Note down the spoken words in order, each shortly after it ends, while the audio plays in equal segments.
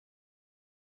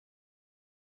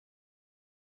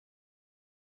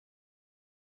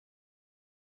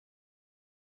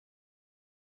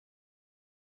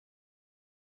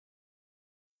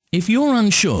If you're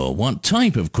unsure what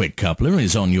type of quick coupler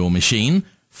is on your machine,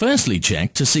 firstly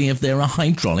check to see if there are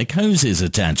hydraulic hoses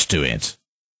attached to it.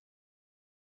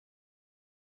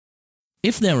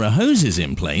 If there are hoses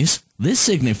in place, this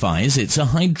signifies it's a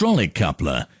hydraulic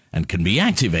coupler and can be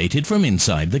activated from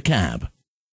inside the cab.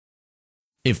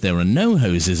 If there are no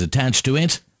hoses attached to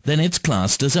it, then it's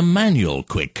classed as a manual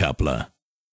quick coupler.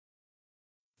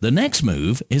 The next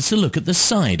move is to look at the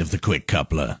side of the quick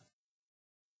coupler.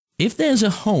 If there's a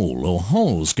hole or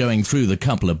holes going through the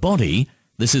coupler body,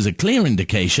 this is a clear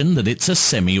indication that it's a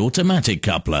semi-automatic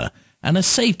coupler and a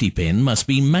safety pin must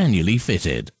be manually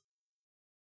fitted.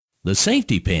 The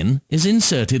safety pin is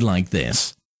inserted like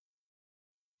this.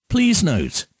 Please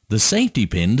note, the safety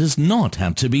pin does not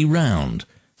have to be round.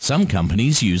 Some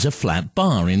companies use a flat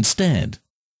bar instead.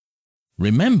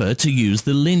 Remember to use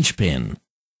the linch pin.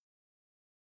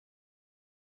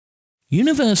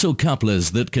 Universal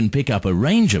couplers that can pick up a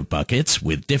range of buckets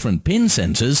with different pin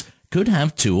centers could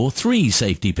have 2 or 3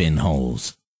 safety pin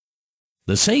holes.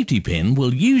 The safety pin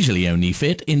will usually only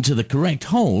fit into the correct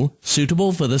hole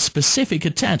suitable for the specific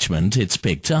attachment it's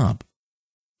picked up.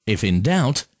 If in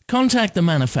doubt, contact the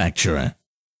manufacturer.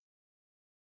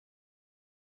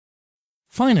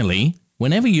 Finally,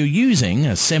 whenever you're using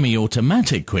a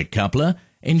semi-automatic quick coupler,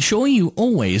 ensure you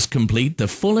always complete the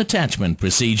full attachment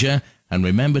procedure and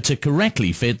remember to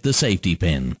correctly fit the safety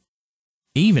pin,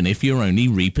 even if you're only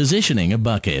repositioning a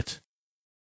bucket.